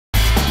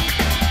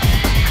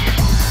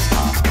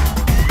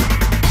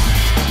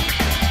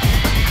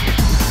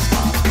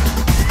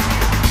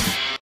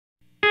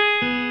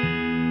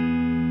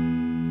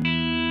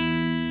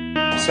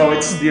so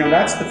it's, you know,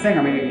 that's the thing.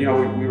 I mean, you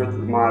know, we were at the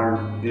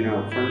modern, you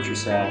know, furniture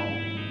sale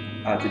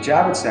at the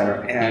Javits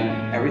Center,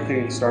 and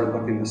everything started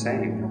looking the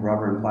same,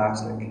 rubber and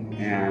plastic.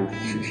 And,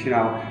 you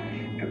know,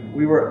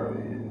 we were,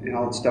 you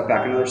know, let's step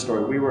back, another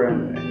story. We were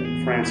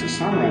in France this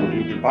summer,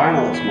 and we were buying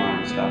all this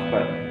modern stuff,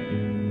 but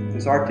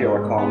this art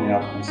dealer called me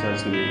up and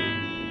says to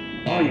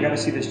me, oh, you got to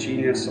see this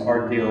genius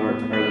art dealer,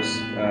 or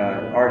this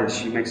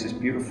artist. She makes this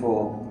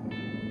beautiful,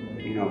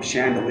 you know,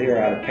 chandelier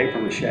out of paper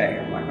mache.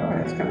 I'm like, oh,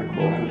 that's kind of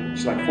cool. And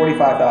she's like,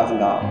 $45,000.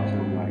 And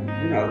I'm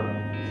like, you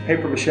know,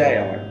 paper mache.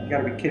 I'm like, you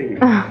got to be kidding me.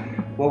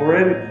 Well,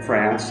 we're in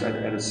France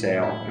at a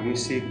sale, and we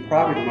see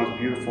probably the most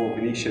beautiful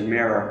Venetian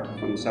mirror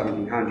from the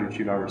 1700s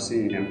you've ever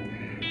seen.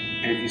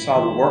 And if you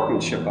saw the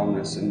workmanship on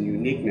this and the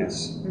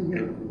uniqueness,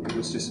 it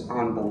was just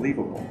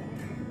unbelievable.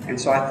 And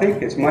so I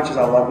think as much as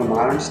I love the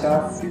modern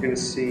stuff, you're going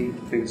to see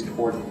things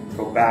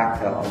go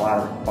back to a lot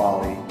of the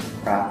quality,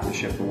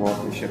 craftsmanship, the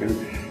workmanship.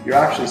 And you're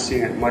actually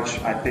seeing it much,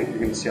 I think you're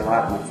going to see a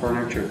lot in the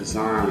furniture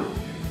design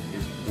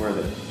is where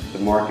the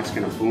market's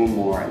going to boom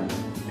more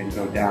and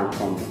go down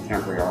from the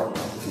contemporary art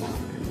world.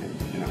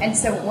 And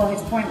so, well,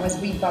 his point was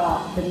we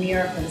bought the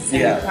mirror for the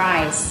same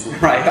price.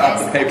 Right,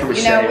 off the paper mache.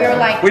 You know, we were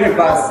like, we didn't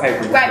buy the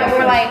paper mache. Right, but we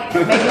were like,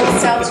 maybe we'll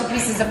sell 2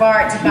 pieces of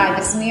art to buy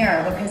this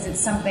mirror, because it's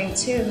something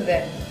too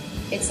that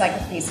it's like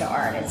a piece of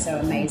art. It's so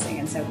amazing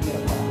and so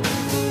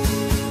beautiful.